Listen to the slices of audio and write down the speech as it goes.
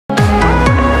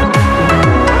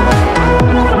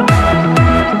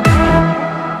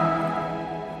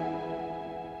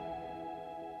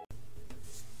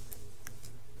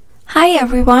Hi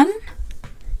everyone!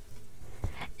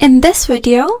 In this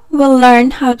video, we'll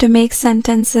learn how to make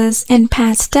sentences in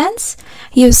past tense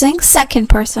using second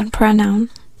person pronoun.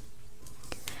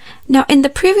 Now in the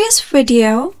previous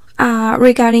video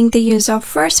regarding the use of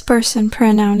first person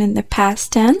pronoun in the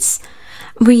past tense,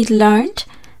 we learned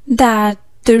that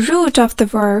the root of the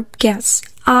verb gets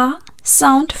a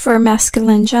sound for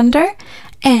masculine gender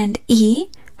and e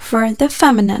for the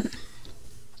feminine.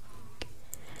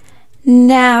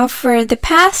 Now for the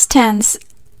past tense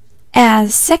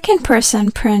as second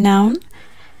person pronoun,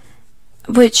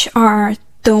 which are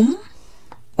tum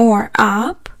or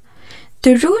आप,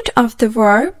 the root of the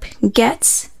verb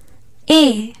gets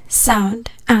a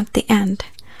sound at the end.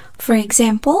 For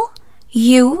example,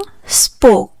 you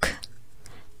spoke.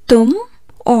 तुम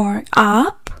or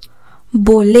आप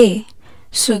बोले.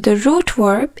 So the root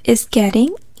verb is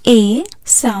getting a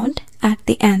sound at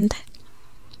the end.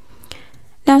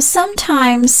 Now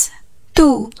sometimes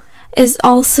tu is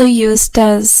also used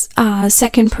as a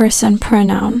second person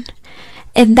pronoun.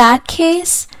 In that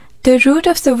case, the root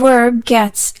of the verb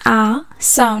gets a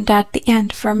sound at the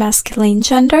end for masculine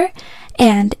gender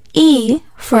and e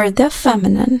for the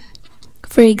feminine.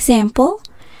 For example,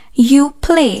 you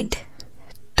played.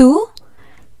 Tu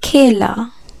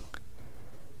khela.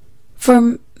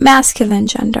 For masculine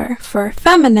gender. For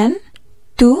feminine,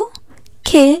 tu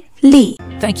kheli.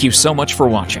 Thank you so much for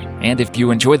watching, and if you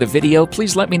enjoy the video,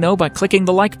 please let me know by clicking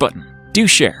the like button. Do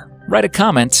share, write a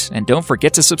comment, and don't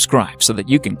forget to subscribe so that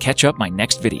you can catch up my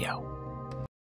next video.